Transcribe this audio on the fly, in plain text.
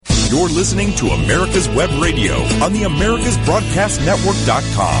You're listening to America's Web Radio on the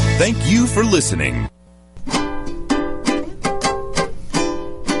AmericasBroadcastNetwork.com. Thank you for listening.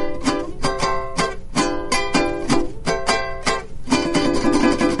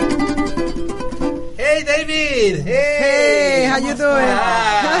 Hey, David! Hey, how you doing?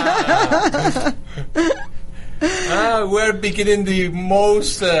 We're beginning the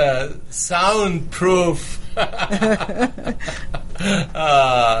most soundproof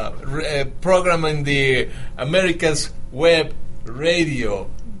program in the America's Web Radio.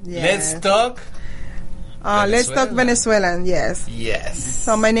 Yes. Let's talk. Let's talk Venezuelan. Yes. Yes.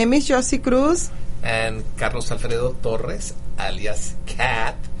 So my name is Josie Cruz. And Carlos Alfredo Torres, alias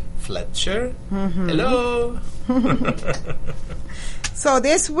Cat Fletcher. Mm-hmm. Hello. So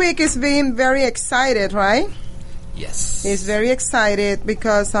this week is being very excited, right? Yes. It's very excited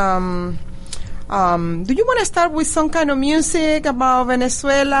because do you want to start with some kind of music about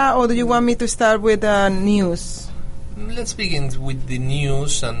Venezuela, or do you want me to start with news? Let's begin with the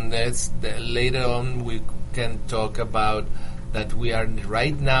news, and later on we can talk about that we are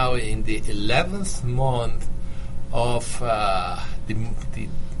right now in the 11th month of the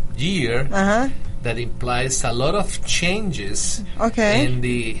year. That implies a lot of changes in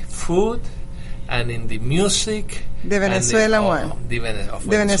the food and in the music. The Venezuelan one. The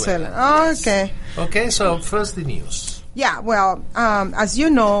Venezuelan. Yes. Okay. Okay, so first the news. Yeah, well, as you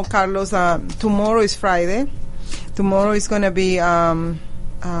know, Carlos, tomorrow is Friday. Tomorrow is going to be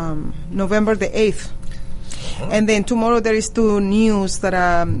November the 8th. And then tomorrow there is two news that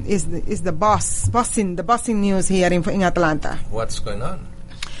is the buzzing news here in Atlanta. What's going on?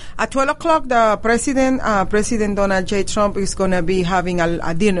 At 12 o'clock, the President Donald J. Trump is going to be having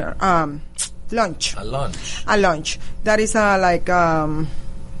a dinner, lunch. A lunch. A lunch. That is like, how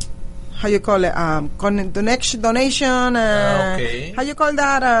you call it, donation. Okay. How you call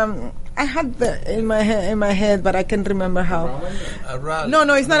that? I had in my head, but I can't remember how. A rally. No,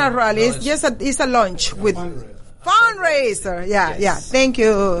 it's not a rally. It's just a lunch with fundraiser. Yeah, Yes. yeah. Thank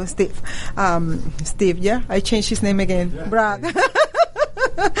you, Steve. Steve, yeah, I changed his name again. Yeah. Brad.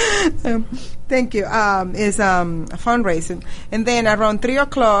 Thank you. Is fundraising, and then around 3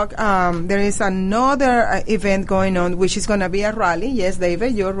 o'clock, there is another event going on, which is going to be a rally. Yes,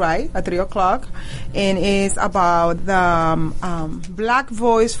 David, you're right. At 3 o'clock, and it's about the Black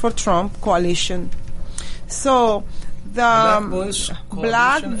Voice for Trump coalition. So the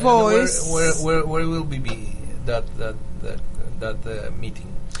Black Voice. Where will be that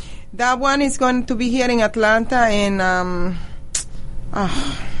meeting? That one is going to be here in Atlanta, and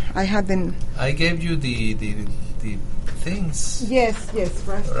I gave you the things. Yes,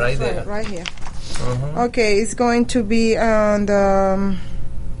 right here. Okay, it's going to be on the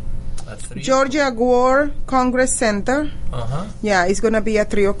Georgia War Congress Center. Yeah, it's going to be at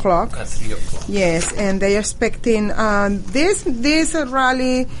 3 o'clock. At 3 o'clock. Yes, and they are expecting this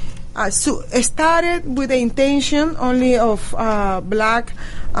rally. Started with the intention only of black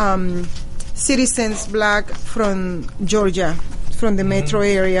citizens, black from Georgia, from the metro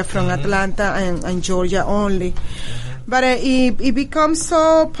area, from Atlanta and Georgia only. But it becomes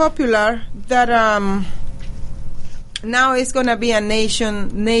so popular that now it's going to be a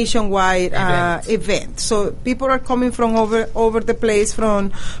nationwide event. So people are coming from over the place,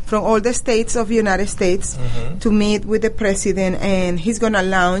 from all the states of the United States to meet with the president, and he's going to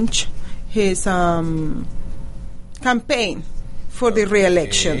launch his campaign for the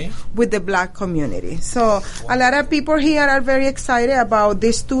re-election with the black community. So a lot of people here are very excited about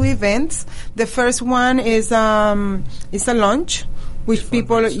these two events. The first one is a lunch, which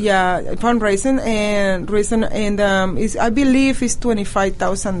fundraising and is, I believe, is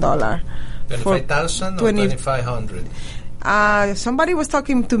 $25,000. $25,000 or $2,500? Somebody was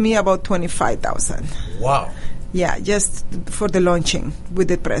talking to me about $25,000. Wow. Yeah, just for the launching with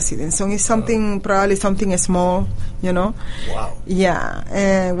the president. So it's something, probably something small, you know. Wow. Yeah.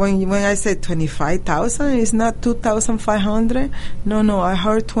 And when I said 25,000, it's not 2,500. No, I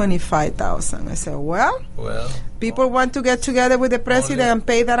heard 25,000. I said, well, people want to get together with the president and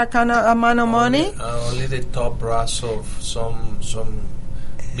pay that amount of money. Only the top brass of some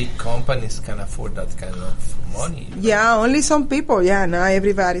big companies can afford that kind of money. Yeah, only some people. Yeah, not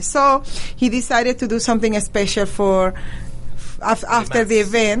everybody. So he decided to do something special for after the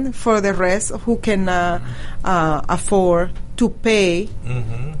event for the rest who can afford to pay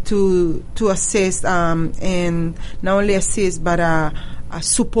to assist and not only assist but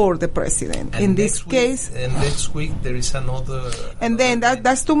support the president. And in this case, and next week there is another. And then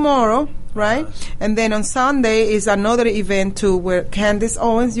that's tomorrow, right? And then on Sunday is another event too, where Candace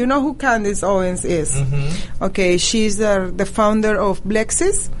Owens. You know who Candace Owens is? Okay, she's the founder of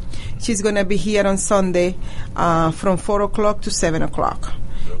Blexis. She's going to be here on Sunday from 4 o'clock to 7 o'clock.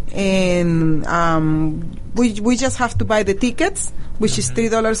 And we just have to buy the tickets, which is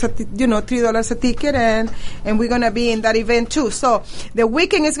 $3 a ticket, and we're gonna be in that event too. So the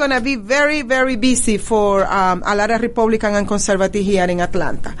weekend is gonna be very, very busy for a lot of Republican and conservative here in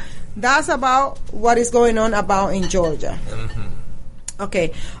Atlanta. That's about what is going on about in Georgia.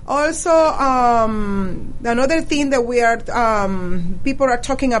 Okay. Also, another thing that we are people are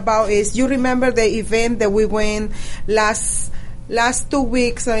talking about is, you remember the event that we went last 2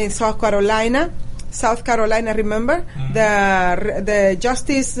 weeks in South Carolina, remember? The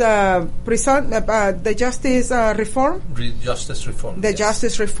justice the justice reform? Justice reform. The yes.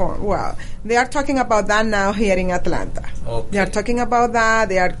 justice reform. Well, they are talking about that now here in Atlanta. Okay. They are talking about that.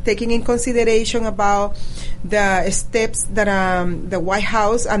 They are taking in consideration about the steps that the White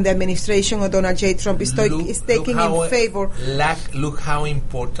House and the administration of Donald J. Trump is taking in favor. Look how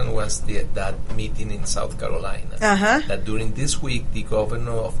important was that meeting in South Carolina. That during this week, the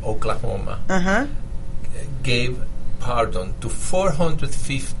governor of Oklahoma gave pardon to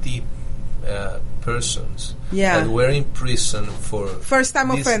 450 persons that were in prison for first-time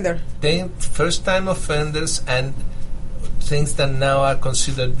offenders and things that now are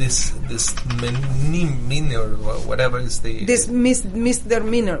considered this misdemeanor, whatever is the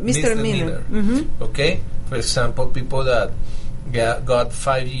misdemeanor. Okay, for example, people that got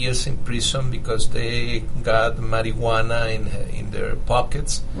 5 years in prison because they got marijuana in their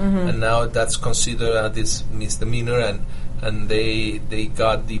pockets, and now that's considered this misdemeanor, and they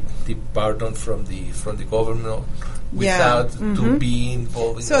got the pardon from the government without to be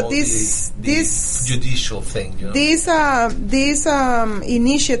involved in all this judicial thing. This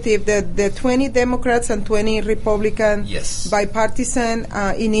initiative, the 20 Democrats and 20 Republican bipartisan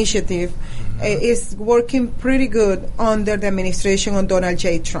initiative, is working pretty good under the administration of Donald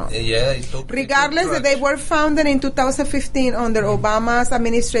J. Trump. Regardless that they were founded in 2015 under Obama's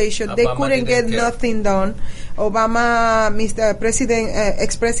administration, they couldn't get nothing done. Ex-President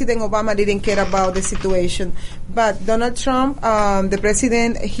Obama didn't care about the situation. But Donald Trump, the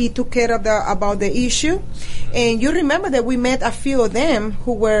president, he took care of about the issue. And you remember that we met a few of them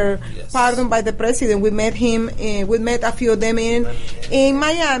who were pardoned by the president. We met a few of them in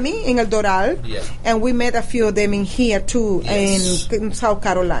Miami, in El Doral, and we met a few of them in here too, in South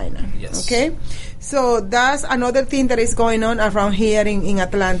Carolina. Okay? So that's another thing that is going on around here in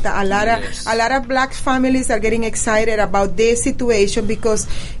Atlanta. A lot of black families are getting excited about this situation because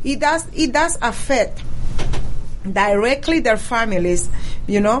it does affect directly their families,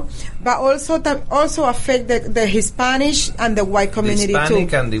 but also affect the Hispanic and the white community too. The Hispanic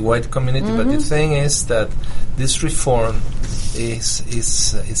too. And the white community. But the thing is that this reform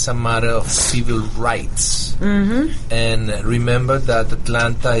is a matter of civil rights. And remember that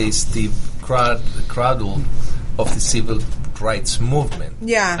Atlanta is the cradle of the civil rights movement.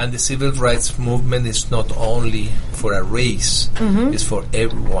 And the civil rights movement is not only for a race; it's for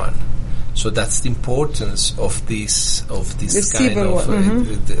everyone. So that's the importance of this kind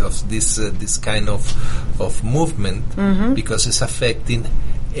of movement, because it's affecting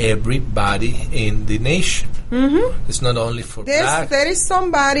everybody in the nation. It's not only for black. There is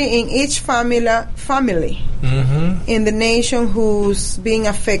somebody in each family in the nation who's being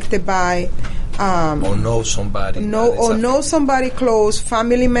affected by or know somebody close,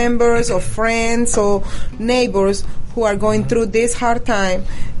 family members or friends or neighbors who are going through this hard time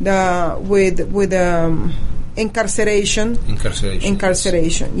with incarceration.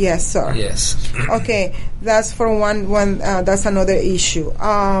 Yes, sir. Yes. Okay, that's for one. That's another issue.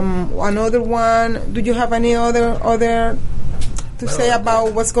 Another one. Do you have any other to say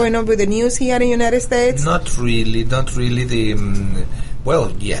about what's going on with the news here in the United States? Not really.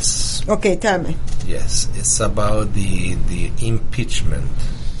 Well, yes. Okay, tell me. Yes, it's about the impeachment.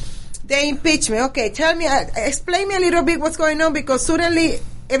 The impeachment. Okay, tell me. Explain me a little bit what's going on, because suddenly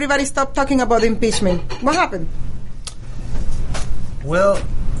everybody stopped talking about impeachment. What happened? Well,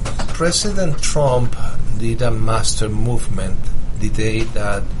 President Trump did a master movement the day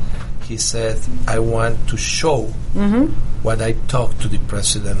that he said, I want to show what I talked to the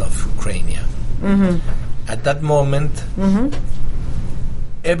president of Ukraine. At that moment,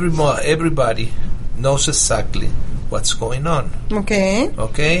 everybody knows exactly what's going on. Okay.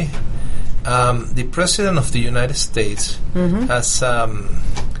 The president of the United States has a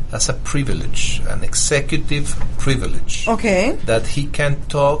privilege, an executive privilege. Okay. That he can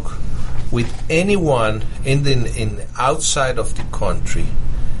talk with anyone in outside of the country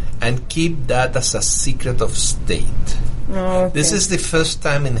and keep that as a secret of state. Okay. This is the first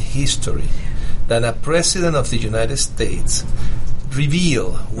time in history that a president of the United States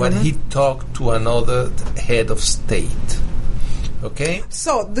reveal when he talked to another head of state. Okay.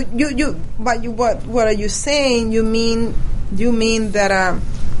 So what are you saying? You mean that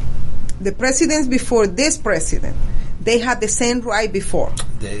the presidents before this president, they had the same right before.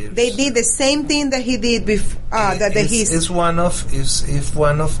 They did the same thing that he did before. It's one of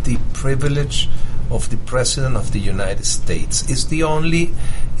the privilege of the president of the United States. It's the only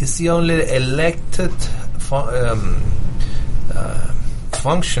elected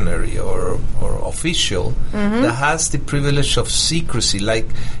functionary or official that has the privilege of secrecy. Like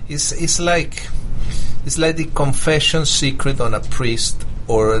it's like the confession secret on a priest,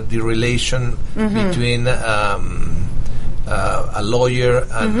 or the relation between a lawyer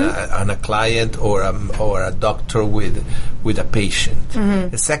and a client, or a doctor with a patient.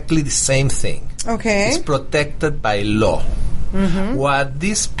 Exactly the same thing. Okay. It's protected by law. What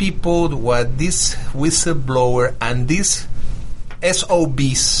this whistleblower and these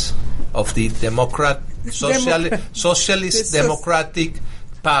SOBs of the Socialist Democratic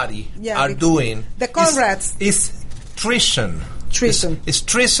Party are doing, the comrades, is treason. It's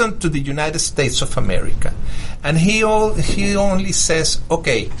treason to the United States of America. And he only says,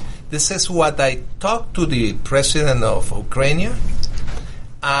 okay, this is what I talked to the president of Ukraine.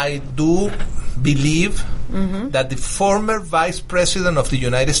 I do believe that the former vice president of the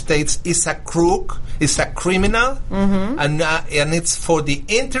United States is a crook, is a criminal, and it's for the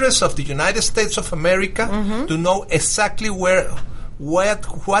interest of the United States of America to know exactly what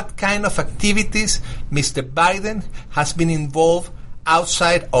kind of activities Mr. Biden has been involved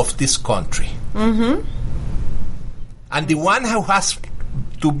outside of this country. And the one who has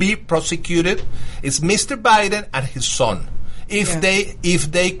to be prosecuted is Mr. Biden and his son, if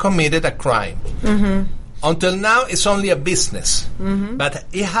they committed a crime. Until now, it's only a business. But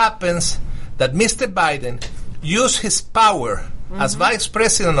it happens that Mr. Biden used his power as vice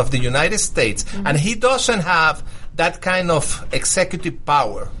president of the United States, and he doesn't have that kind of executive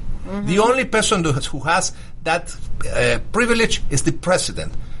power. The only person who has that privilege is the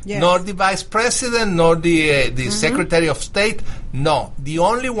president. Nor the vice president, nor the secretary of state. No, the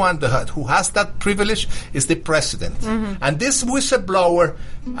only one who has that privilege is the president. And this whistleblower,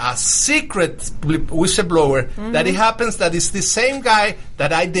 a secret whistleblower, that it happens that is the same guy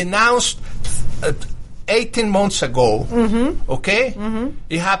that I denounced 18 months ago. Okay?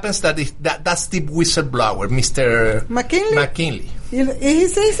 It happens that that's the whistleblower, Mr. McKinley. He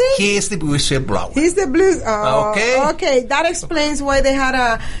is the whistleblower. He's the blue. Okay. That explains why they had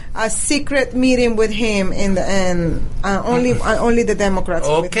a secret meeting with him and only the Democrats.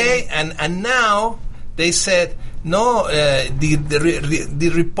 Okay, and now they said no.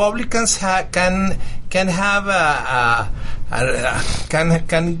 The Republicans can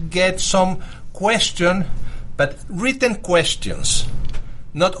get some question, but written questions,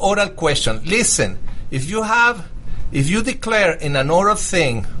 not oral questions. Listen, if you declare in an oral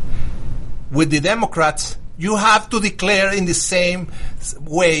thing with the Democrats, you have to declare in the same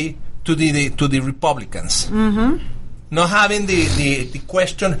way to the Republicans. Not having the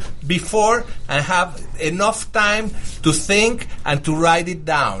question before and have enough time to think and to write it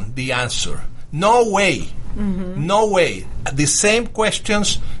down, the answer. No way. No way. The same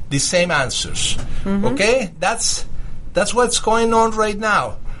questions, the same answers. Okay? That's what's going on right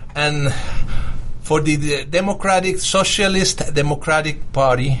now. And for the Socialist Democratic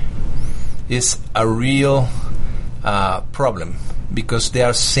Party is a real problem, because they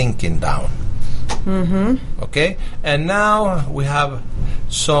are sinking down. Okay? And now we have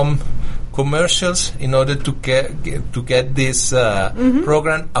some commercials in order to get this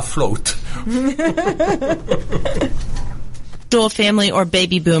program afloat. Family or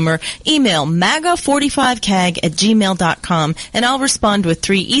baby boomer, email maga45cag@gmail.com and I'll respond with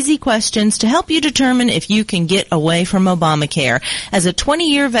 3 easy questions to help you determine if you can get away from Obamacare. As a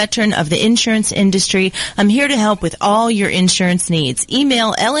 20-year veteran of the insurance industry, I'm here to help with all your insurance needs.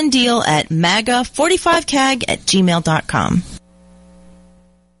 Email ellendeal@maga45cag@gmail.com.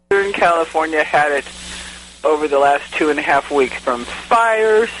 Southern California had it over the last 2.5 weeks, from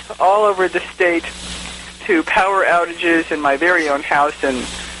fires all over the state to power outages in my very own house, and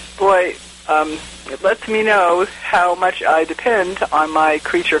boy, it lets me know how much I depend on my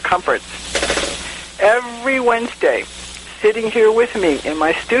creature comforts. Every Wednesday, sitting here with me in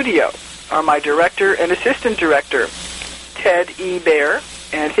my studio are my director and assistant director, Ted E. Bear,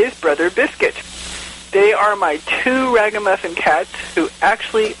 and his brother Biscuit. They are my 2 ragamuffin cats who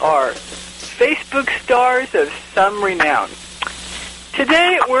actually are Facebook stars of some renown.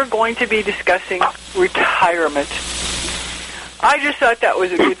 Today, we're going to be discussing retirement. I just thought that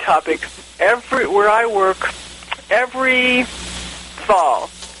was a good topic. Where I work, every fall.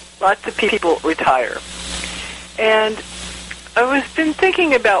 Lots of people retire. And I was been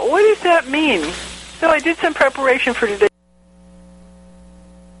thinking about, what does that mean? So I did some preparation for today.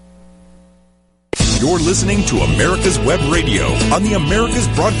 You're listening to America's Web Radio on the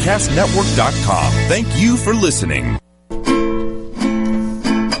AmericasBroadcastNetwork.com. Thank you for listening.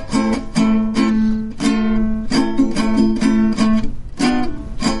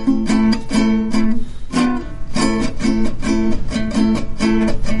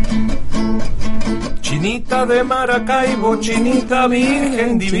 Chinita de Maracaibo, chinita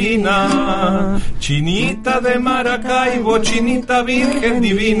virgen divina. Chinita de Maracaibo, chinita virgen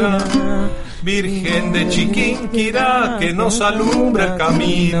divina. Virgen de Chiquinquirá, que nos alumbra el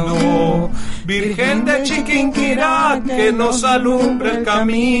camino. Virgen de Chiquinquirá, que nos alumbra el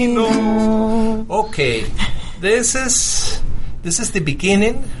camino. Okay, this is the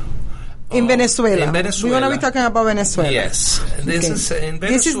beginning. In Venezuela. In Venezuela. We're going to be talking about Venezuela. Yes. This is in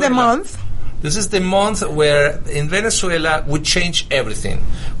Venezuela. This is the month. This is the month where in Venezuela we change everything.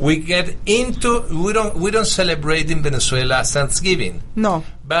 We get into we don't celebrate in Venezuela Thanksgiving. No.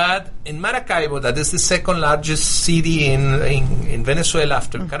 But in Maracaibo, that is the second largest city in Venezuela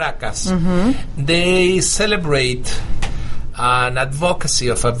after Caracas, they celebrate an advocacy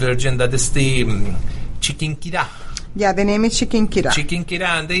of a virgin that is the Chiquinquirá. Yeah, the name is Chiquinquirá.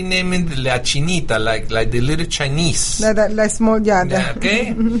 Chiquinquirá, and they name it La Chinita, like the little Chinese. Like small, yeah.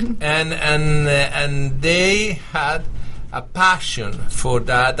 Okay, and they had a passion for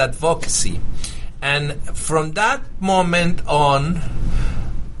that advocacy, and from that moment on,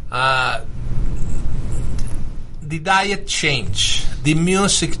 the diet changed, the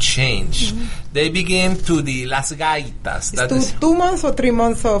music changed. They began to the Las Gaitas. That is 2 months or 3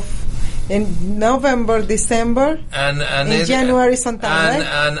 months of. In November, December, and in January, sometime,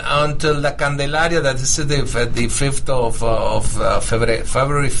 and until the Candelaria, that is the 5th of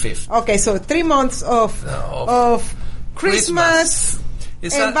February 5th. Okay, so 3 months of Christmas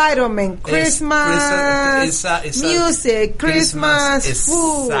environment, Christmas music, Christmas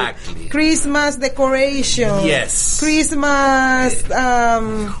food, exactly. Christmas decoration, yes, Christmas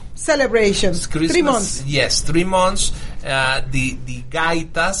celebrations. Christmas, 3 months. Yes, 3 months. The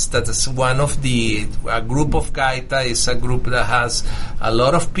Gaitas, that is one of a group of Gaita is a group that has a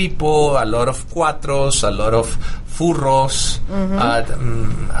lot of people, a lot of cuatros, a lot of furros,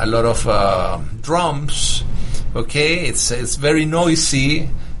 a lot of drums. Okay, it's very noisy,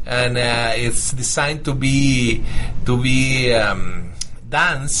 and it's designed to be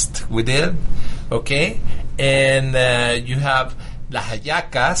danced with it. Okay, and you have las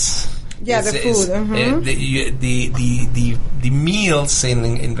hallacas. Yeah, the food. The meals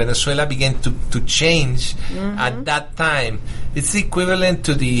in Venezuela began to change at that time. It's equivalent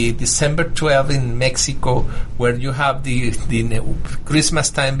to the December 12 in Mexico, where you have the Christmas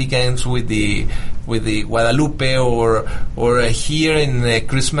time begins with the Guadalupe, or here in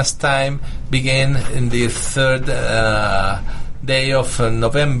Christmas time begin in the third day of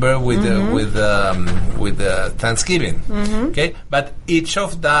November with Thanksgiving. Okay, but each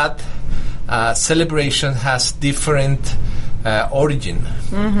of that celebration has different origin.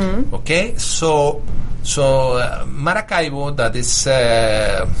 Okay, so Maracaibo, that is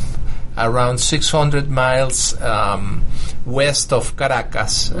around 600 miles west of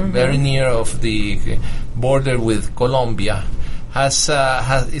Caracas, very near of the border with Colombia, it's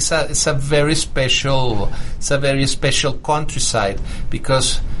a very special countryside,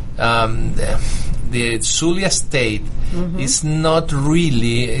 because the Zulia state is not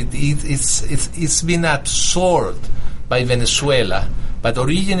really it's been absorbed by Venezuela, but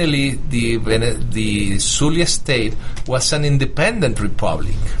originally the Zulia state was an independent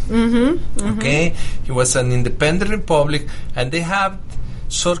republic. Okay, it was an independent republic, and they have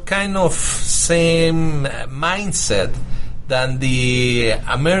sort kind of same mindset than the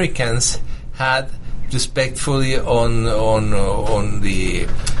Americans had, respectfully on the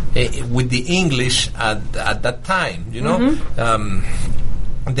with the English at that time. You know,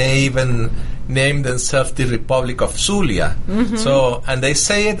 they even named themselves the Republic of Zulia. So, and they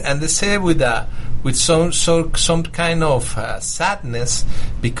say it with some kind of sadness,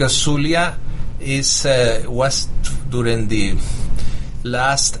 because Zulia was during the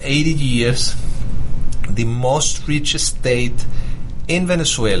last 80 years the most rich state in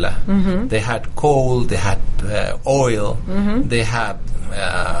Venezuela. They had coal, they had oil, they had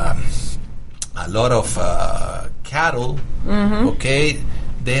a lot of cattle. Okay,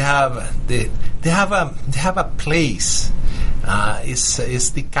 they have a place,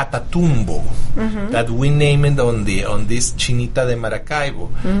 is the Catatumbo that we named on this Chinita de Maracaibo.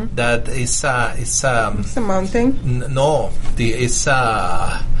 That is it's a mountain. It's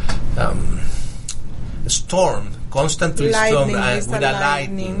a storm, constantly storm with a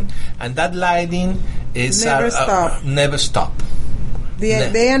lightning, and that lightning is never stop.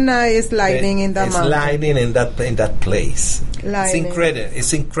 Day and night is lightning in that mountain. It's lightning in that place. Lightning.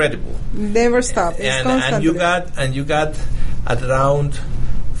 It's incredible. Never stop. It's constantly. And you got at around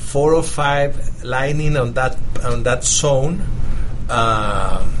 4 or 5 lightning on that zone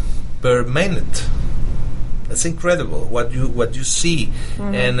per minute. That's incredible what you see,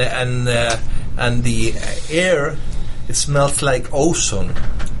 and the air, it smells like ozone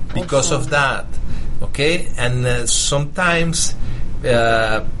because of that. Okay, and sometimes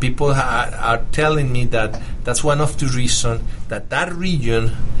people are telling me that's one of the reasons that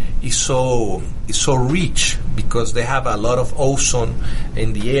region is so rich, because they have a lot of ozone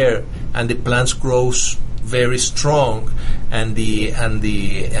in the air, and the plants grows very strong, and the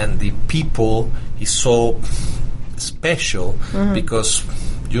people is so special because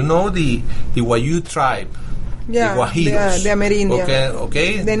the Wayuu tribe. Yeah, the Guajiros, the Amerindian.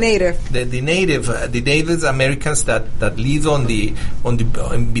 Okay, the native, the Native Americans that live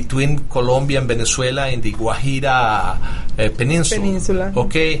in between Colombia and Venezuela in the Guajira Peninsula.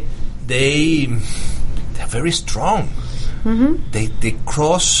 Okay, they're very strong. They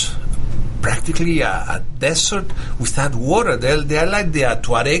cross practically a desert without water. They're like the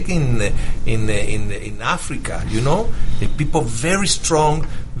Tuareg in Africa. The people very strong,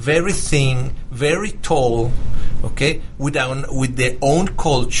 very thin, very tall. Okay, with their own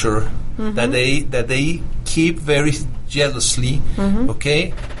culture that they keep very jealously.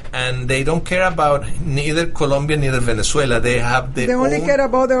 Okay, and they don't care about neither Colombia neither Venezuela. They have their own. They only care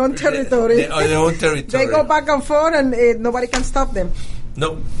about their own territory. Their own territory. They go back and forth, and nobody can stop them.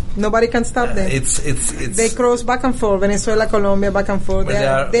 No. Nobody can stop them. It's they cross back and forth, Venezuela, Colombia, back and forth.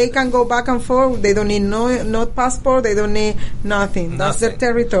 They can go back and forth. They don't need no passport. They don't need nothing. That's their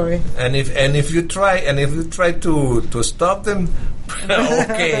territory. And if you try to stop them,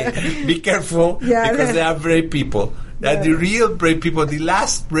 okay, be careful because they are brave people. That the real brave people, the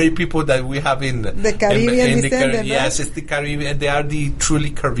last brave people that we have in the Caribbean descendants. Yes, it's the Caribbean. They are the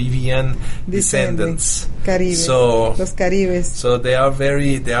truly Caribbean descendants. Caribbean. So los Caribes. So they are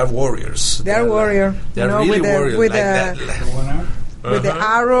warriors. They are warriors. They are really warriors. With the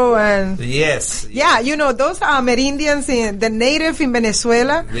arrow and yes. Yeah, those Amerindians, the native in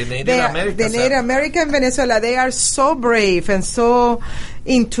Venezuela. The Native American Venezuela. They are so brave and so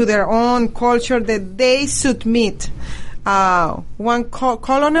into their own culture that they submit one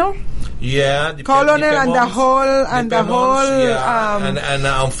colonel. Yeah, colonel and the whole and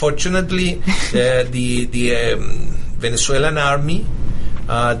unfortunately the Venezuelan army.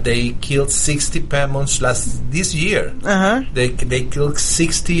 They killed 60 Pemons this year. They killed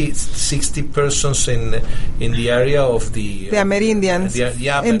 60 persons in the area of the Amerindians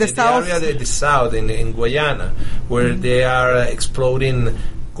in the south. The south in Guyana, where they are exploding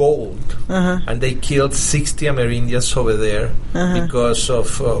gold, and they killed 60 Amerindians over there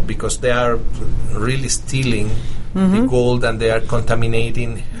because they are really stealing the gold, and they are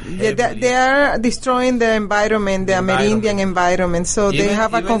contaminating. They are destroying the environment, the Amerindian environment. So they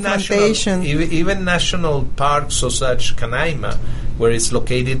have a confrontation. Even national parks, such as Canaima, where it's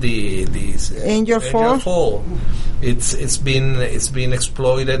located the Angel Fall. It's been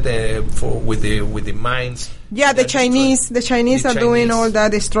exploited with the mines. Yeah, the Chinese are doing all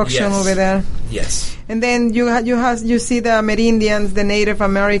that destruction over there. Yes. And then you see the Amerindians, the Native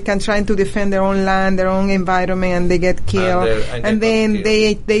Americans, trying to defend their own land, their own environment, and they get killed. And then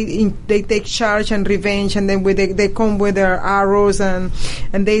they take charge and revenge, and then they come with their arrows and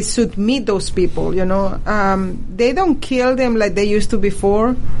they submit those people. They don't kill them like they used to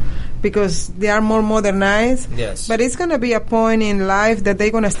before, because they are more modernized. Yes. But it's going to be a point in life that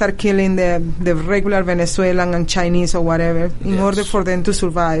they're going to start killing the regular Venezuelan and Chinese or whatever in order for them to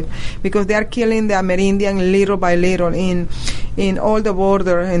survive, because they are killing the Amerindian little by little in all the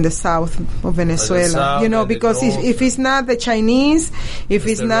border in the south of Venezuela. Because if it's not the Chinese, if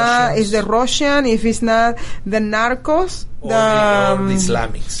it's not, it's the Russian, if it's not the narcos, or the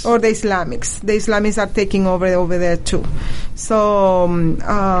Islamics. Or the Islamics. The Islamics are taking over there too. So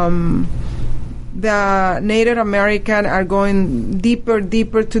the Native American are going deeper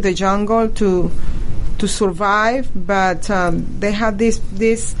to the jungle to survive, but they have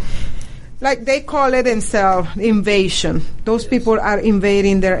this like they call it themselves invasion. Those people are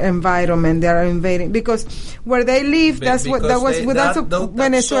invading their environment. They are invading because where they live. That's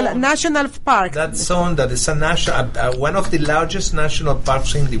Venezuela National Park. That zone that is a national, one of the largest national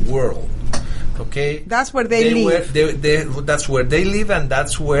parks in the world. Okay, that's where they live. That's where they live, and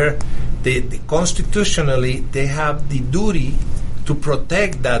that's where they constitutionally they have the duty to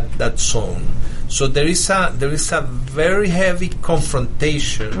protect that zone. So there is a very heavy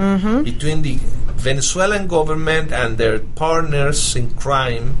confrontation between the Venezuelan government and their partners in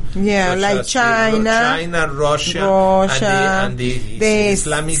crime. Yeah, like China, Russia, and the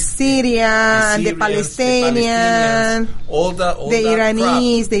Islamic Syria, and the Palestinians, all the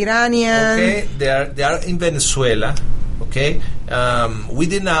Iranians. Okay, they are in Venezuela. Okay, we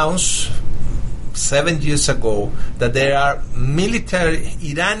denounced 7 years ago that there are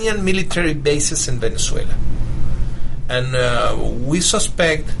Iranian military bases in Venezuela, and we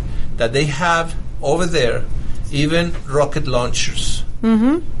suspect that they have over there even rocket launchers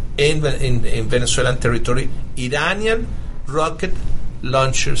in Venezuelan territory. Iranian rocket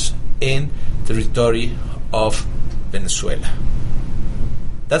launchers in territory of Venezuela.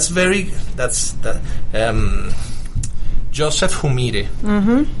 Joseph Humire,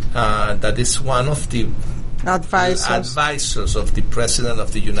 that is one of the advisors of the President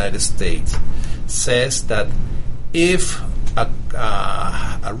of the United States, says that if a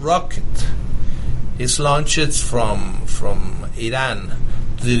rocket is launched from Iran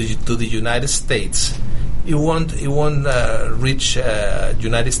to the United States, it won't reach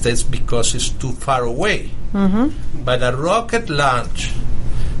United States because it's too far away. But a rocket launch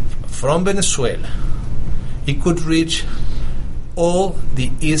from Venezuela, it could reach all the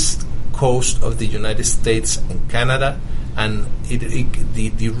east coast of the United States and Canada, and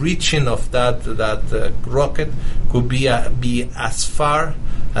the reaching of that rocket could be as far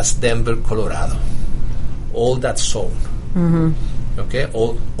as Denver, Colorado. All that zone. Okay,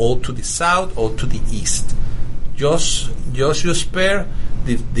 all to the south, all to the east. Just you spare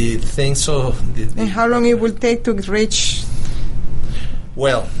the things of the. And how long it will take to reach?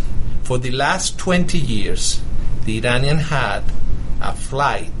 Well, for the last 20 years, the Iranian had a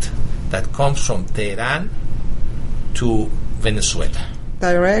flight that comes from Tehran to Venezuela.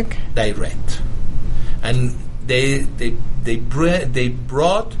 Direct. And they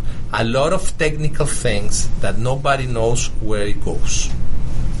brought a lot of technical things that nobody knows where it goes.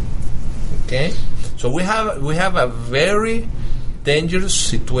 Okay? So we have a very dangerous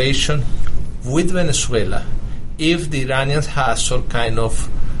situation with Venezuela if the Iranians have some kind of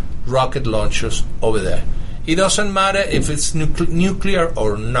rocket launchers over there. It doesn't matter if it's nuclear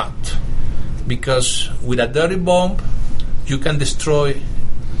or not, because with a dirty bomb you can destroy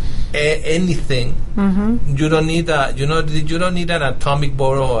anything. You don't need an atomic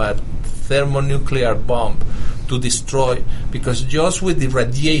bomb or a thermonuclear bomb to destroy, because just with the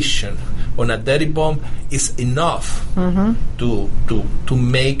radiation on a dirty bomb is enough to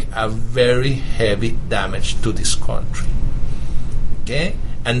make a very heavy damage to this country. Okay?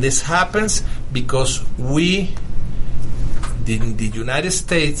 And this happens because the United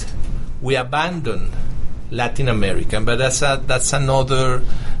States, we abandoned Latin America, but that's another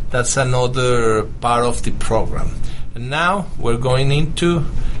part of the program. And now we're going into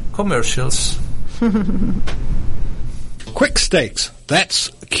commercials. Quick Stakes,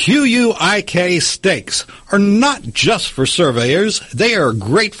 that's Q-U-I-K Stakes, are not just for surveyors. They are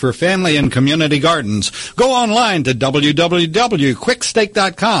great for family and community gardens. Go online to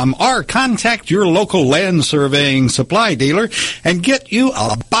www.quickstake.com or contact your local land surveying supply dealer and get you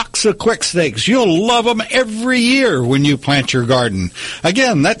a box of Quick Stakes. You'll love them every year when you plant your garden.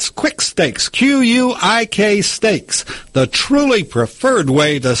 Again, that's Quick Stakes, Q-U-I-K Stakes, the truly preferred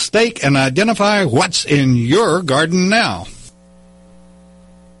way to stake and identify what's in your garden now.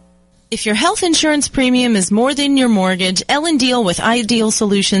 If your health insurance premium is more than your mortgage, Ellen Deal with Ideal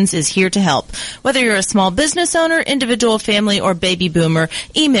Solutions is here to help. Whether you're a small business owner, individual, family, or baby boomer,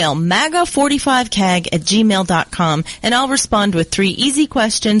 email MAGA45CAG@gmail.com and I'll respond with 3 easy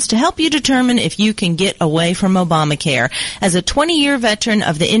questions to help you determine if you can get away from Obamacare. As a 20-year veteran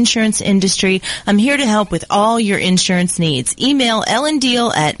of the insurance industry, I'm here to help with all your insurance needs. Email Ellen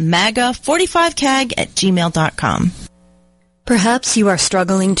Deal at MAGA45CAG@gmail.com. Perhaps you are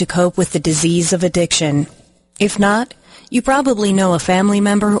struggling to cope with the disease of addiction. If not, you probably know a family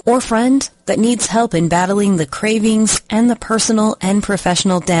member or friend that needs help in battling the cravings and the personal and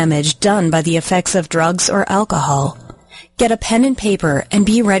professional damage done by the effects of drugs or alcohol. Get a pen and paper and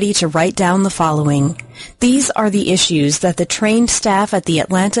be ready to write down the following. These are the issues that the trained staff at the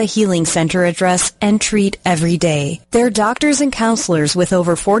Atlanta Healing Center address and treat every day. Their doctors and counselors with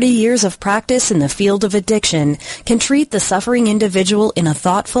over 40 years of practice in the field of addiction can treat the suffering individual in a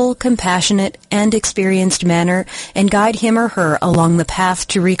thoughtful, compassionate, and experienced manner and guide him or her along the path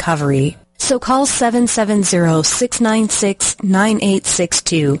to recovery. So call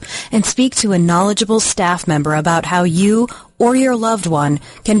 770-696-9862 and speak to a knowledgeable staff member about how you or your loved one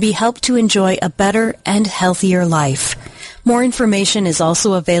can be helped to enjoy a better and healthier life. More information is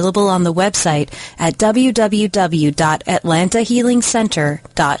also available on the website at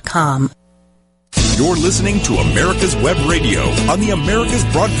www.atlantahealingcenter.com. You're listening to America's Web Radio on the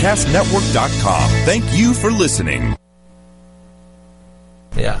AmericasBroadcastNetwork.com. Thank you for listening.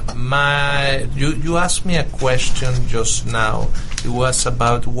 Yeah, you asked me a question just now. It was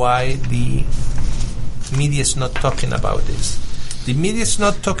about why the media is not talking about this. The media is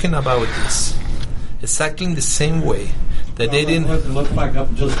not talking about this exactly in the same way that they didn't. Let's back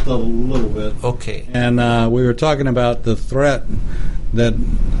up just a little bit. Okay. And we were talking about the threat that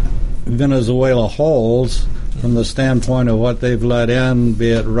Venezuela holds from the standpoint of what they've let in,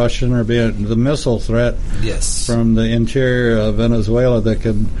 be it Russian or be it the missile threat from the interior of Venezuela that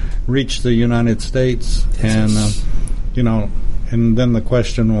could reach the United States. Yes. And, and then the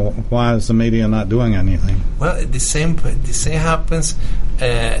question, well, why is the media not doing anything? Well, the same happens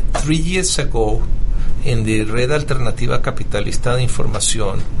 3 years ago in the Red Alternativa Capitalista de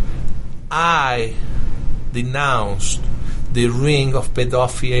Información. I denounced the ring of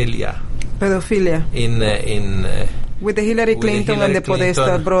pedophilia in with the Hillary Clinton and the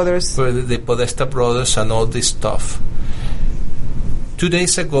Podesta brothers. The Podesta brothers and all this stuff. 2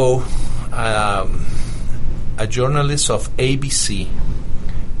 days ago, a journalist of ABC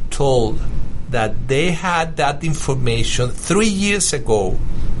told that they had that information 3 years ago,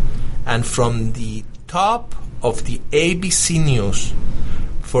 and from the top of the ABC News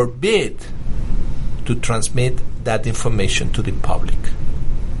forbid to transmit that information to the public.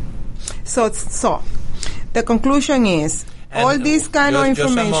 So the conclusion is, and all this kind of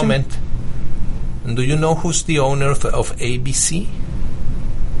information... Just a moment. And do you know who's the owner of ABC?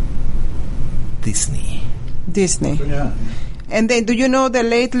 Disney. Yeah. And then, do you know that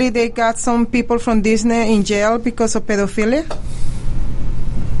lately they got some people from Disney in jail because of pedophilia?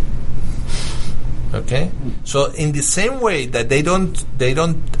 Okay. So in the same way that they don't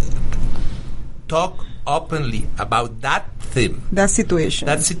talk openly about that thing, that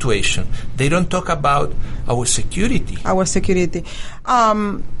situation, they don't talk about our security.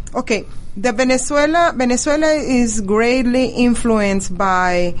 Okay. The Venezuela is greatly influenced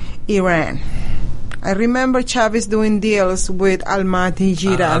by Iran. I remember Chavez doing deals with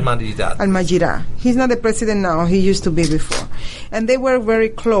Almagirah. He's not the president now. He used to be before. And they were very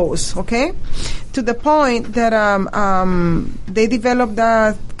close, okay? To the point that they developed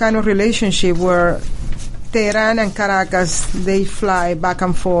that kind of relationship where Tehran and Caracas, they fly back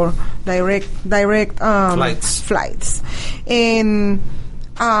and forth, direct flights. And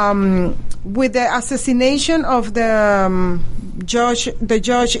with the assassination of the judge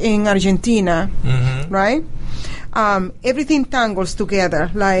in Argentina, right? Everything tangles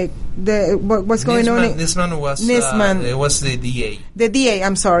together. Like what's going on? Nisman was it was the DA. The DA,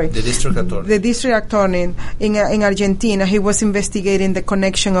 I'm sorry. The district attorney. The district attorney in Argentina. He was investigating the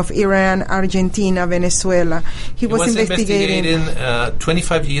connection of Iran, Argentina, Venezuela. He was investigating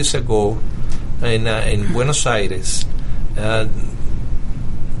 25 years ago in Buenos Aires.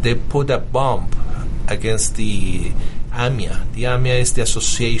 They put a bomb against the AMIA. The AMIA is the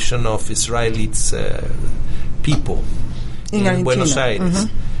Association of Israelis people in Buenos Aires,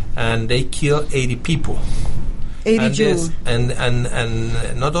 and they killed 80 people. 80 Jews. And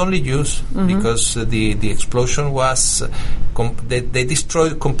not only Jews, because the explosion was they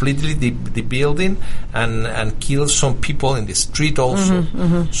destroyed completely the building and killed some people in the street also.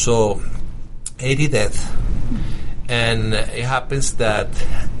 So 80 deaths. And it happens that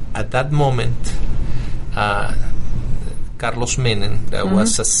at that moment, Carlos Menem, that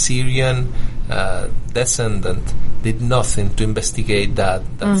was a Syrian descendant, did nothing to investigate that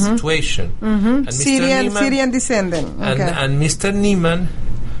situation. And Syrian descendant. Okay. And Mr. Nieman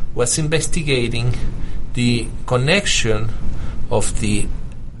was investigating the connection of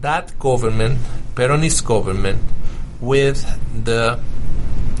that government, Peronist government, with the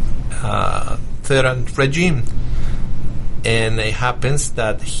Tehran regime. And it happens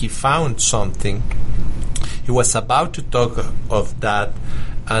that he found something. He was about to talk of that,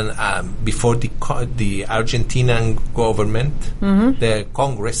 and before the Argentinian government, the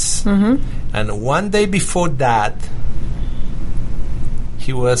Congress, and one day before that,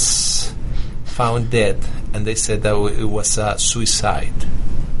 he was found dead, and they said that it was a suicide.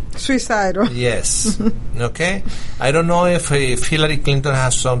 Suicidal. Yes. Okay. I don't know if Hillary Clinton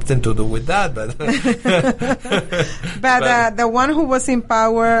has something to do with that, but but the one who was in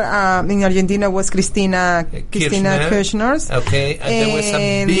power in Argentina was Cristina Kirchner. Okay, and there was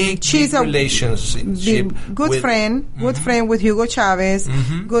a big relationship. Good friend with Hugo Chavez.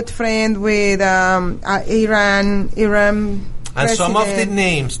 Good friend with Iran. And president. Some of the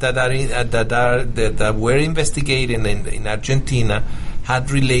names that were investigated in Argentina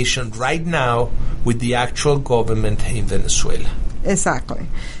had relation right now with the actual government in Venezuela. Exactly.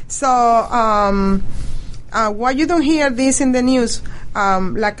 So, why you don't hear this in the news?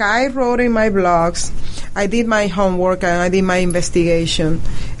 Like I wrote in my blogs, I did my homework and I did my investigation.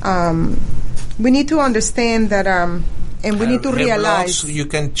 We need to understand that, and we need to realize. Blogs, you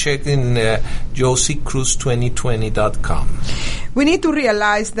can check in JosieCruz2020.com. We need to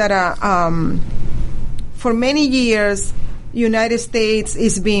realize that for many years, United States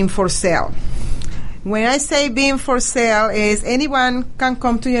is being for sale. When I say being for sale is anyone can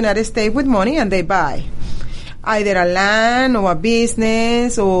come to United States with money and they buy either a land or a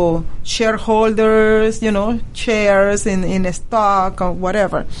business or shareholders, shares in a stock or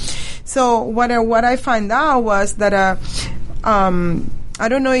whatever. So what I found out was that I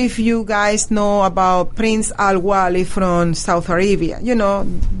don't know if you guys know about Prince Al-Wali from Saudi Arabia.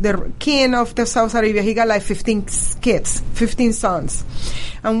 The king of the Saudi Arabia, he got like 15 kids, 15 sons.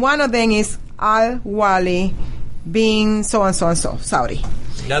 And one of them is Al-Wali being so-and-so, Saudi.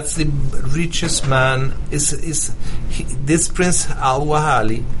 That's the richest man. This Prince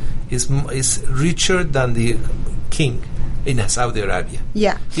Al-Wali is richer than the king in Saudi Arabia.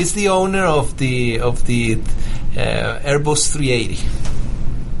 Yeah. He's the owner of the Airbus 380.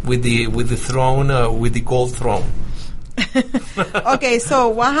 With the throne, with the gold throne. Okay, so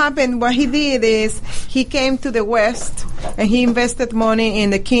what happened? What he did is he came to the West and he invested money in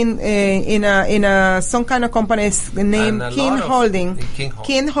the King in some kind of company named King Holding.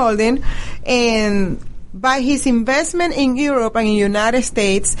 King Holding, and by his investment in Europe and in the United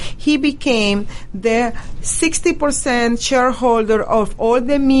States, he became the 60% shareholder of all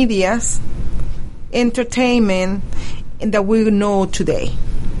the media's entertainment that we know today.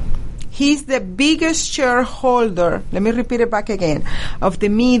 He's the biggest shareholder, let me repeat it back again, of the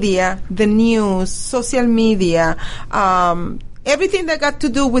media, the news, social media, everything that got to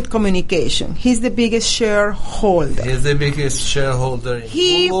do with communication. He's the biggest shareholder. He's the biggest shareholder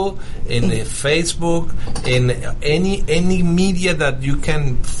in Google, in Facebook, in any media that you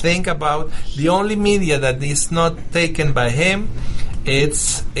can think about. The only media that is not taken by him,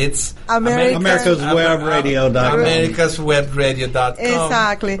 it's AmericasWebRadio.com. AmericasWebRadio.com.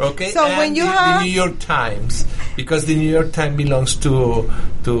 Exactly. Okay. So and when you the have New York Times, because the New York Times belongs to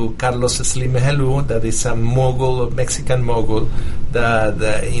Carlos Slim Helú, that is a mogul, a Mexican mogul,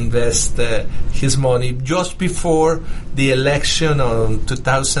 that invests his money just before the election on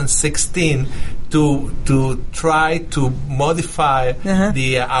 2016 to try to modify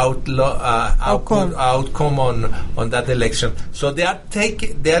the outcome on that election. So they're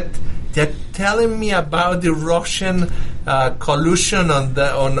telling me about the Russian collusion on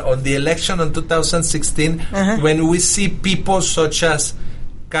the election in 2016 when we see people such as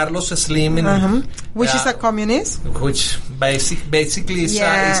Carlos Slim, which is a communist, which basically is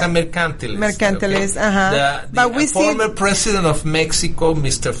a mercantilist. Mercantilist, but we former president of Mexico,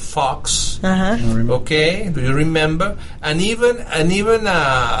 Mr. Fox. Okay, do you remember? And even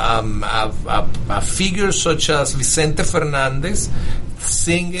a figure such as Vicente Fernandez.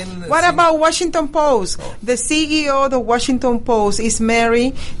 What about Washington Post? The CEO of the Washington Post is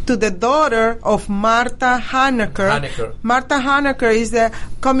married to the daughter of Marta Honecker. Marta Honecker is the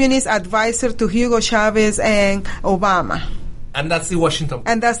communist advisor to Hugo Chavez and Obama. And that's the Washington Post.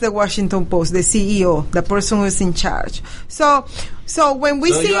 And that's the Washington Post, the CEO, the person who's in charge. So when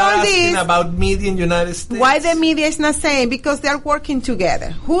we see all this, about media in the United States, why the media is not saying? Because they're working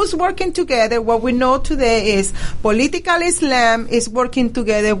together. Who's working together? What we know today is political Islam is working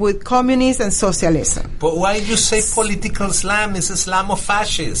together with communism and socialism. But why do you say political Islam? Is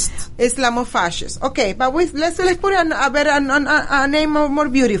Islamofascist? Islamofascist. Okay, but let's put a name more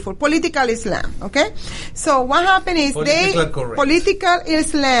beautiful. Political Islam. Okay. So what happened is political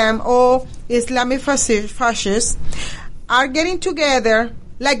Islam or Islamic fascists are getting together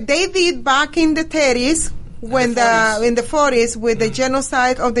like they did back in the 30s when in the 40s with the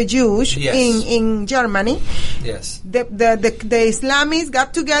genocide of the Jews in Germany. Yes. The Islamists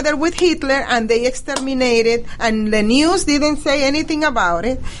got together with Hitler and they exterminated, and the news didn't say anything about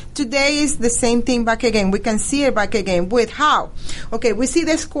it. Today is the same thing back again. We can see it back again. With how? Okay, we see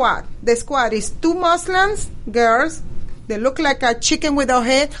the squad. The squad is 2 Muslims, girls. They look like a chicken without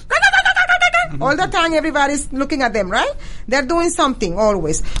head. All the time everybody's looking at them, right? They're doing something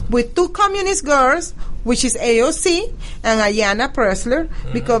always. With 2 communist girls, which is AOC and Ayanna Pressley,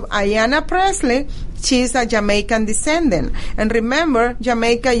 because Ayanna Pressley, she's a Jamaican descendant. And remember,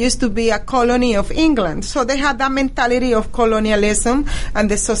 Jamaica used to be a colony of England. So they had that mentality of colonialism and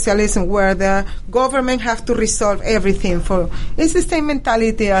the socialism where the government have to resolve everything it's the same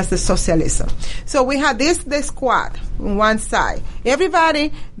mentality as the socialism. So we had the squad on one side.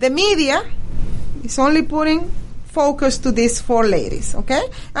 Everybody, the media is only putting focus to these 4 ladies, okay?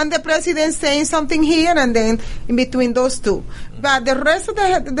 And the president saying something here and then in between those 2. But the rest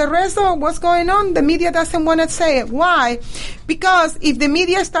of what's going on, the media doesn't want to say it. Why? Because if the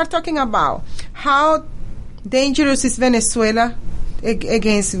media start talking about how dangerous is Venezuela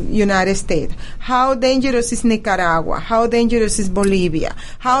against United States, how dangerous is Nicaragua, how dangerous is Bolivia,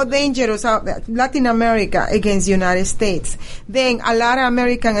 how dangerous Latin America against United States, then a lot of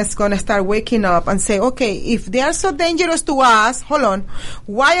Americans is going to start waking up and say, okay, if they are so dangerous to us, hold on,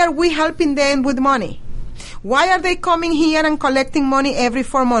 why are we helping them with money? Why are they coming here and collecting money every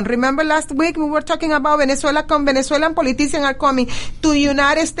 4 months? Remember last week we were talking about Venezuelan politicians are coming to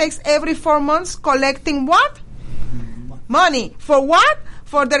United States every 4 months collecting what? Money. For what?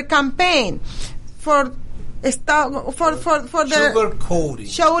 For their campaign. For their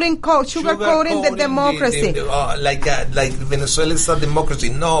sugarcoating the democracy. Like Venezuela is a democracy.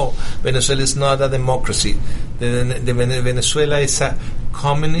 No, Venezuela is not a democracy. Venezuela is a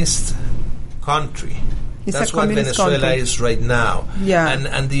communist country. That's what Venezuela is right now. Yeah.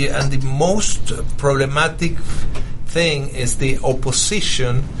 And the most problematic thing is the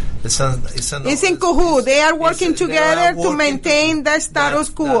opposition. It's in cahoots. They are working together to maintain the status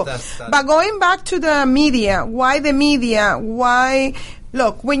quo. But going back to the media, why the media? Why?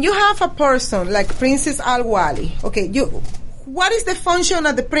 Look, when you have a person like Princess Al-Wali, okay, what is the function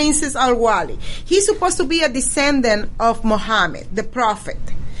of the Princess Al-Wali? He's supposed to be a descendant of Muhammad, the prophet.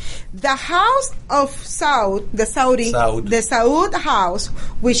 The house of Saud, the Saud house,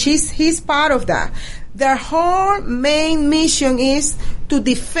 which he's part of that. Their whole main mission is to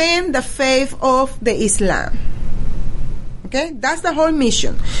defend the faith of the Islam. Okay? That's the whole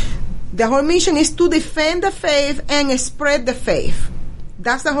mission. The whole mission is to defend the faith and spread the faith.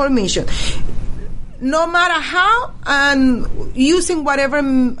 That's the whole mission. No matter how, and using whatever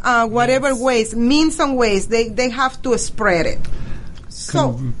ways, means and ways, they have to spread it.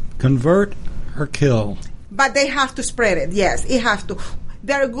 So convert or kill. But they have to spread it. Yes, it has to.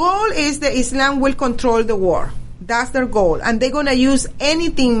 Their goal is that Islam will control the world. That's their goal. And they're going to use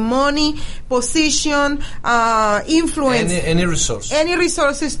anything, money, position, influence. Any resource. Any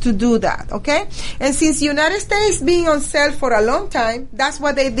resources to do that, okay? And since the United States being on sale for a long time, that's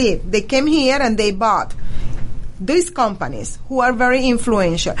what they did. They came here and they bought these companies who are very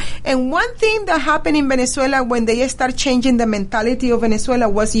influential. And one thing that happened in Venezuela when they start changing the mentality of Venezuela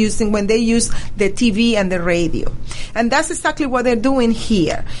was when they used the TV and the radio. And that's exactly what they're doing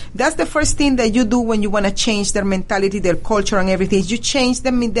here. That's the first thing that you do when you want to change their mentality, their culture and everything. You change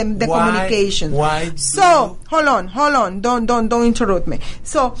the communication. Why? So, hold on. Don't interrupt me.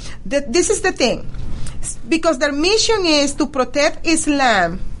 So, this is the thing. Because their mission is to protect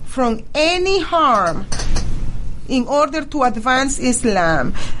Islam from any harm in order to advance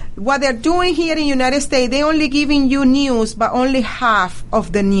Islam. What they're doing here in the United States, they're only giving you news, but only half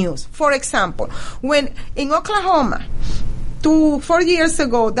of the news. For example, when in Oklahoma, 4 years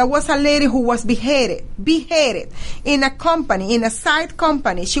ago, there was a lady who was beheaded in a company, in a side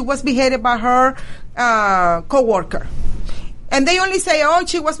company. She was beheaded by her co-worker. And they only say, oh,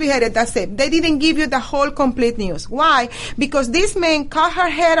 she was beheaded, that's it. They didn't give you the whole complete news. Why? Because this man cut her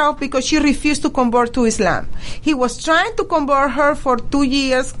head off because she refused to convert to Islam. He was trying to convert her for 2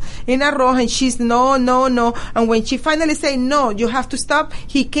 years in a row, and she's no. And when she finally said, no, you have to stop,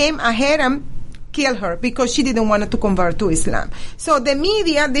 he came ahead and killed her because she didn't want to convert to Islam. So the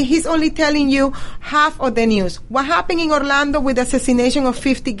media, he's only telling you half of the news. What happened in Orlando with the assassination of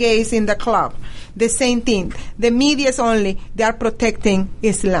 50 gays in the club? The same thing. The media is only, they are protecting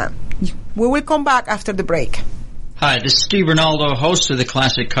Islam. We will come back after the break. Hi, this is Steve Ronaldo, host of the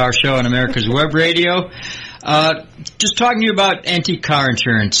Classic Car Show on America's Web Radio. Just talking to you about antique car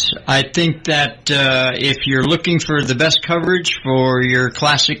insurance. I think that if you're looking for the best coverage for your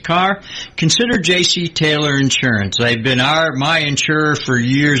classic car, consider J.C. Taylor Insurance. They've been my insurer for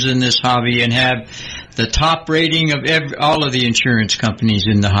years in this hobby and have the top rating of all of the insurance companies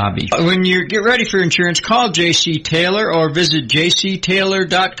in the hobby. When you get ready for insurance, call J.C. Taylor or visit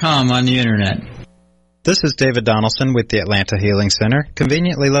jctaylor.com on the Internet. This is David Donaldson with the Atlanta Healing Center,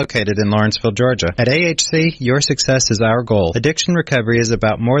 conveniently located in Lawrenceville, Georgia. At AHC, your success is our goal. Addiction recovery is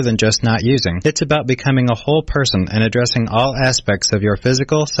about more than just not using. It's about becoming a whole person and addressing all aspects of your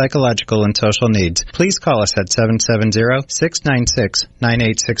physical, psychological, and social needs. Please call us at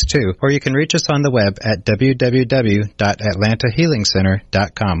 770-696-9862, or you can reach us on the web at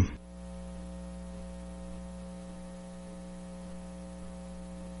www.atlantahealingcenter.com.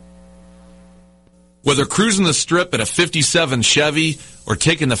 Whether cruising the strip in a 57 Chevy or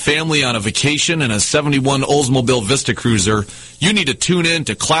taking the family on a vacation in a 71 Oldsmobile Vista Cruiser, you need to tune in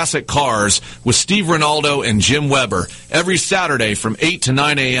to Classic Cars with Steve Ronaldo and Jim Weber every Saturday from 8 to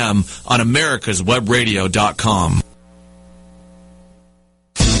 9 a.m. on americaswebradio.com.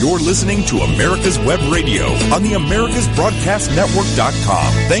 You're listening to America's Web Radio on the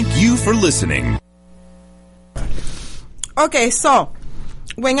americasbroadcastnetwork.com. Thank you for listening. Okay, so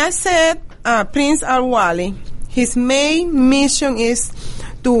when I said Prince Al-Wali, his main mission is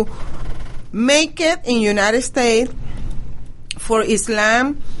to make it in United States for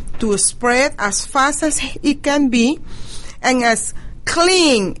Islam to spread as fast as it can be and as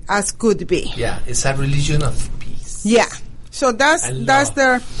clean as could be. Yeah, it's a religion of peace. Yeah. So that's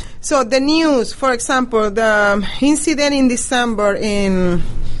the news. For example, the incident in December in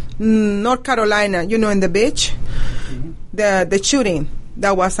North Carolina, in the beach, the shooting.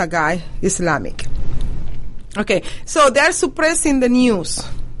 That was a guy, Islamic. Okay, so they're suppressing the news.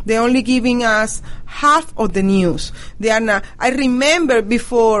 They're only giving us half of the news. They are not. I remember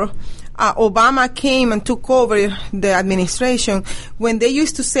before Obama came and took over the administration, when they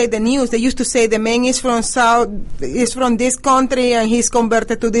used to say the news, they used to say the man is from this country and he's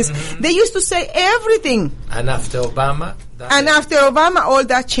converted to this. Mm-hmm. They used to say everything. And after Obama, all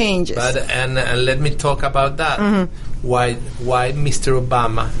that changes. But and let me talk about that. Mm-hmm. Why Mr.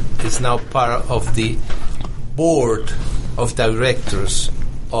 Obama is now part of the board of directors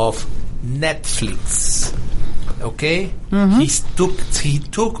of Netflix. Okay, mm-hmm. He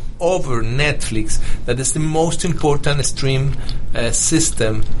took over Netflix. That is the most important stream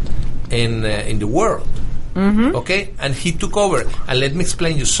system in the world. Mm-hmm. Okay, and he took over. And let me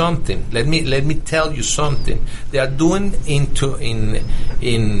explain you something. Let me tell you something. They are doing in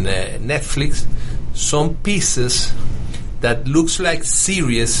Netflix some pieces that looks like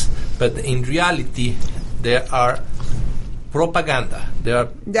serious, but in reality they are propaganda. They are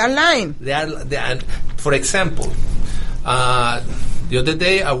lying. They are. For example, the other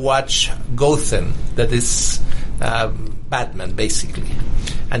day I watched Gotham, that is Batman basically,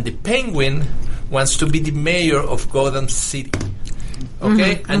 and the Penguin wants to be the mayor of Gotham City.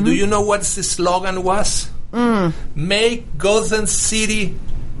 Okay, mm-hmm. And do you know what the slogan was? Make Gotham City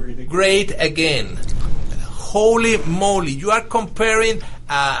great again. Holy moly! You are comparing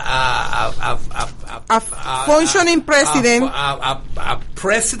a functioning president, a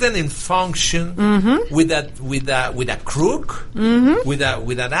president in function, mm-hmm. with a crook, mm-hmm. with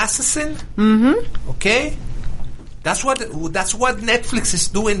an assassin. Mm-hmm. Okay, that's what Netflix is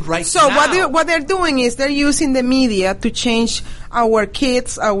doing right now. So what they're doing is they're using the media to change our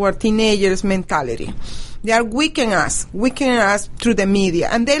kids, our teenagers' mentality. They are weakening us through the media.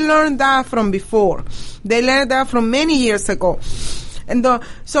 And they learned that from before. They learned that from many years ago. And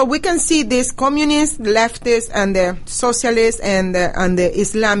so we can see this communist, leftists, and the socialists and the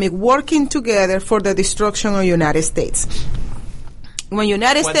Islamic working together for the destruction of the United States. When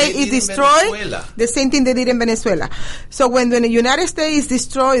United States is destroyed, the same thing they did in Venezuela. So when the United States is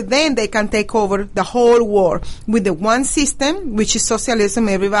destroyed, then they can take over the whole world with the one system, which is socialism.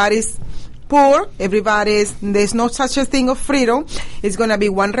 Everybody's poor, there's no such a thing of freedom. It's going to be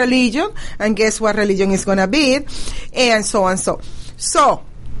one religion, and guess what religion is going to be, and so on. So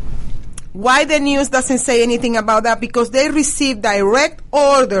why the news doesn't say anything about that? Because they receive direct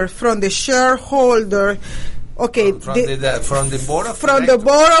order from the shareholder. Okay, from the board of the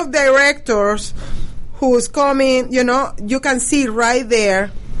board of directors, who's coming. You can see right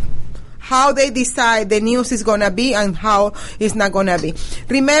there how they decide the news is going to be and how it's not going to be.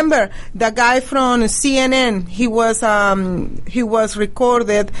 Remember, the guy from CNN, he was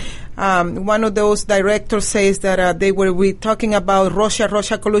recorded. One of those directors says that they were talking about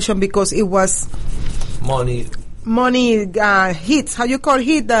Russia collusion because it was money money hits. How you call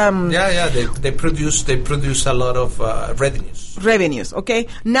hit? They produce a lot of revenues. Okay.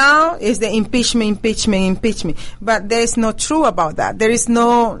 Now is the impeachment. But there is no true about that. There is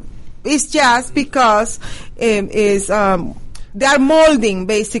no. It's just because they are molding,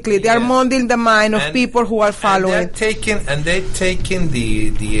 basically. They are molding the mind of people who are following. And they're taking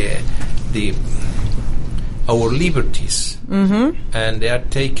the our liberties, and they are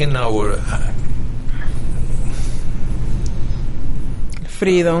taking our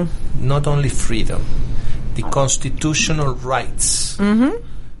freedom. Not only freedom, the constitutional rights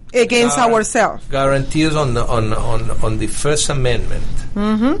against ourselves, guarantees on the First Amendment.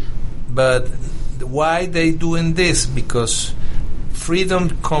 But why they doing this? Because freedom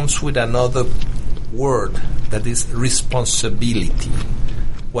comes with another word that is responsibility.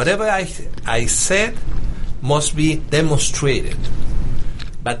 Whatever I said must be demonstrated.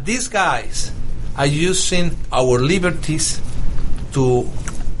 But these guys are using our liberties to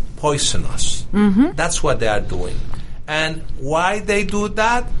poison us. That's what they are doing. And why they do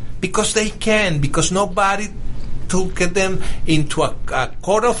that? Because they can. Because nobody took them into a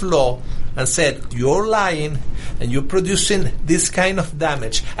court of law and said, you're lying and you're producing this kind of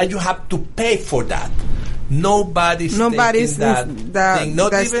damage and you have to pay for that. Nobody's that thing.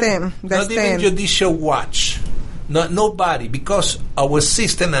 Not even Judicial Watch. Nobody, because our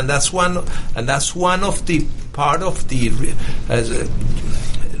system, and that's one of the part of the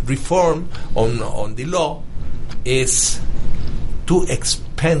reform on the law, is too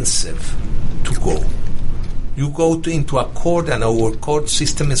expensive to go. You go into a court, and our court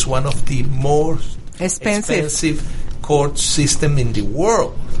system is one of the most expensive court system in the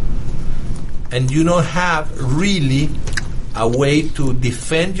world. And you don't have really a way to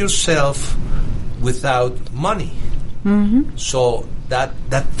defend yourself without money. So that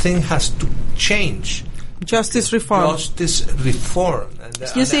thing has to change. Justice reform.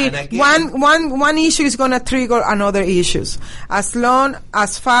 You see, one issue is going to trigger another issues. As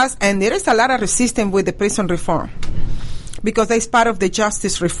fast, and there is a lot of resistance with the prison reform because it's part of the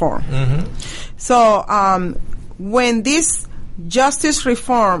justice reform. So when this justice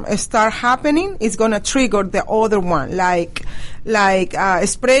reform start happening, it's going to trigger the other one, like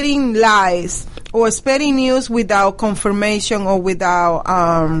spreading lies or spreading news without confirmation or without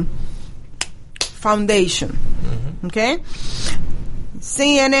foundation. Okay,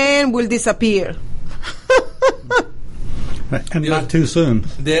 CNN will disappear. And not too soon.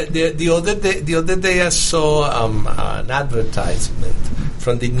 The other day I saw an advertisement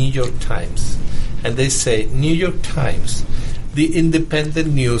from the New York Times, and they say, New York Times, the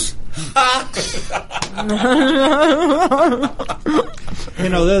independent news.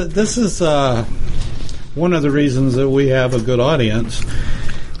 This is one of the reasons that we have a good audience.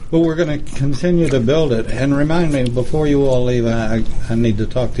 But we're going to continue to build it. And remind me, before you all leave, I need to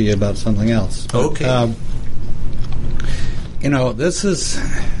talk to you about something else. Okay.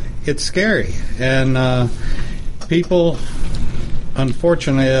 It's scary. And people,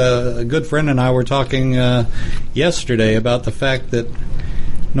 unfortunately, a good friend and I were talking yesterday about the fact that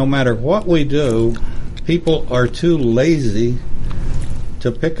no matter what we do, people are too lazy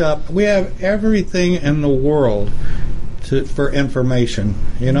to pick up. We have everything in the world for information.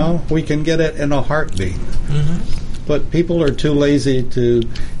 We can get it in a heartbeat. But people are too lazy to.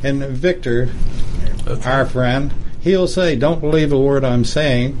 And Victor, our friend, he'll say, don't believe a word I'm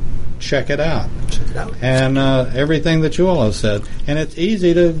saying, check it out. And everything that you all have said. And it's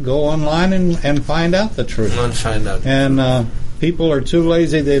easy to go online and find out the truth. And people are too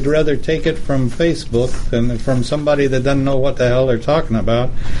lazy. They'd rather take it from Facebook than from somebody that doesn't know what the hell they're talking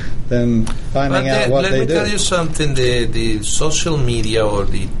about than finding out what they do. Let me tell you something. The social media, or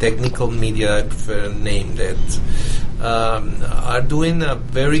the technical media, I prefer name that, are doing a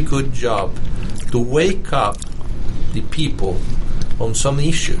very good job to wake up the people on some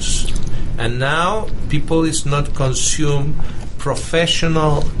issues. And now people is not consume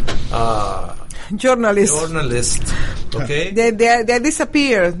professional journalists. Okay, they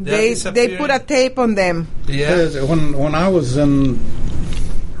disappear. They put a tape on them. Yeah. When I was in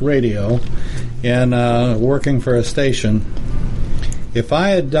radio and working for a station, if I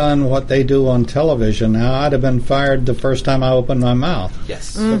had done what they do on television, now I'd have been fired the first time I opened my mouth.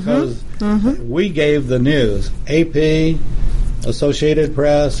 Yes, because we gave the news. AP, Associated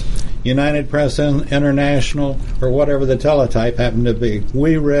Press, United Press International, or whatever the teletype happened to be.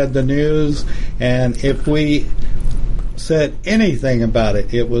 We read the news, and if we said anything about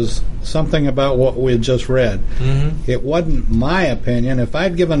it, it was something about what we had just read. It wasn't my opinion. If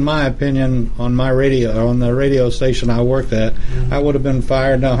I'd given my opinion on my radio, on the radio station I worked at, I would have been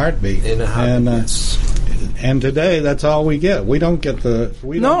fired in a heartbeat. And today, that's all we get. We don't get the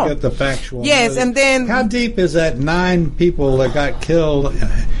don't get the factual. Yes, news. and then how deep is that 9 people that got killed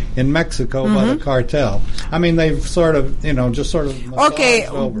in Mexico by the cartel? I mean, they've sort of, just sort of. Okay,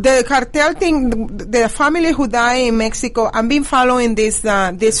 over. The cartel thing. The family who died in Mexico. I've been following this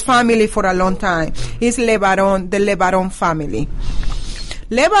family for a long time. It's the Lebaron family.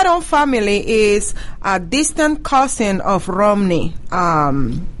 Lebaron family is a distant cousin of Romney,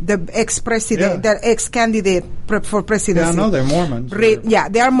 the ex-president, the ex-candidate for presidency. Yeah, I know they're Mormons. Yeah,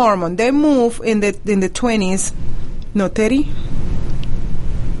 they are Mormon. They moved in the 20s, no 30,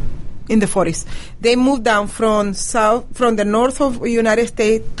 in the 40s. They moved down from the north of the United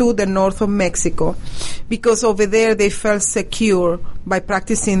States to the north of Mexico, because over there they felt secure by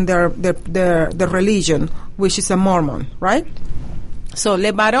practicing their religion, which is a Mormon, right? So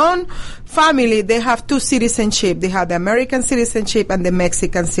Lebaron family, they have 2 citizenship. They have the American citizenship and the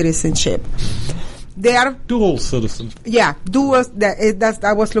Mexican citizenship. They are dual citizens. Yeah, dual.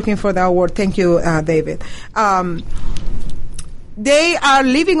 I was looking for that word. Thank you, David. They are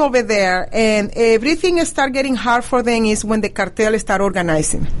living over there, and everything start getting hard for them is when the cartel start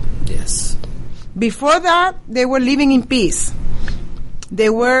organizing. Yes. Before that, they were living in peace. They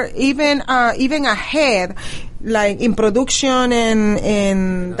were even ahead. Like in production and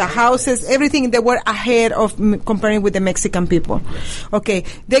in the houses, everything, they were ahead of comparing with the Mexican people. Okay,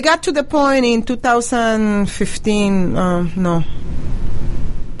 they got to the point in 2015.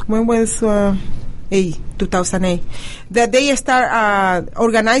 When was 2008? That they start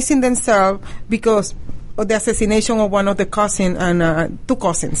organizing themselves because of the assassination of one of the cousins and 2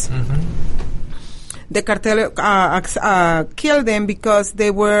 cousins. Mm-hmm. The cartel killed them because they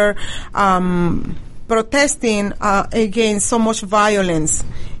were protesting against so much violence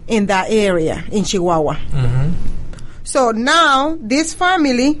in that area in Chihuahua. Mm-hmm. So now this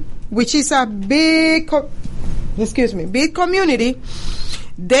family, which is a big community,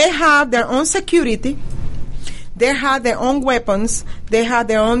 they have their own security, they have their own weapons, they have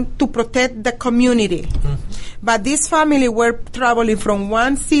their own to protect the community. Mm-hmm. But this family were traveling from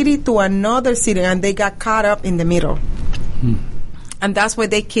one city to another city, and they got caught up in the middle. Mm. And that's why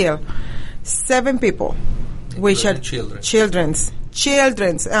they killed 7 people, which are children's,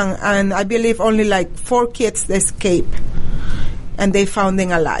 and I believe only like 4 kids escaped, and they found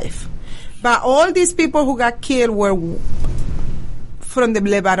them alive. But all these people who got killed were from the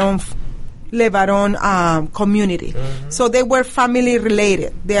Lebanon community, mm-hmm. So they were family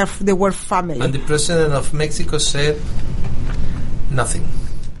related. They were family. And the president of Mexico said nothing.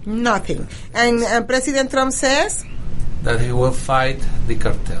 And President Trump says that he will fight the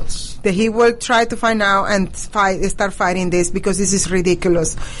cartels. That he will try to find out and start fighting this, because this is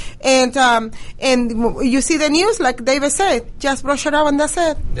ridiculous. And you see the news, like David said, just brush it out and that's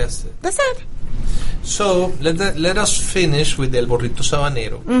it. That's it. That's it. So let us finish with El Burrito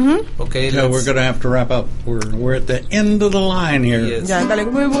Sabanero. Mm-hmm. Okay. Yeah, we're going to have to wrap up. We're at the end of the line here. Yes. Ya, dale,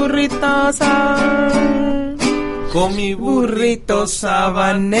 mi burrito Con mi burrito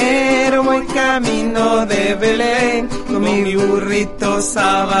sabanero voy camino de Belén. Con mi burrito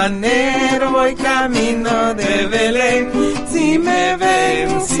sabanero voy camino de Belén. Si me ven,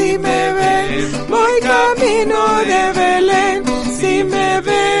 voy camino de Belén. Si me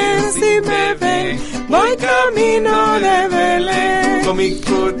ven, voy camino de Belén. Con mi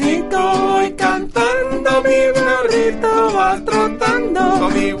cuadrito voy cantando, mi burrito va trotando.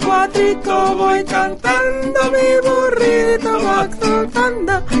 Con mi cuadrito voy cantando, mi burrito va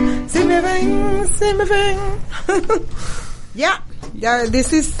trotando. Si me ven. Yeah,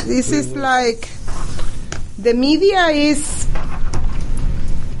 this is like the media is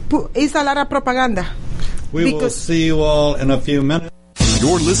a lot of propaganda. We will see you all in a few minutes.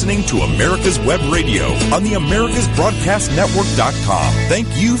 You're listening to America's Web Radio on the AmericasBroadcastNetwork.com. Thank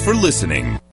you for listening.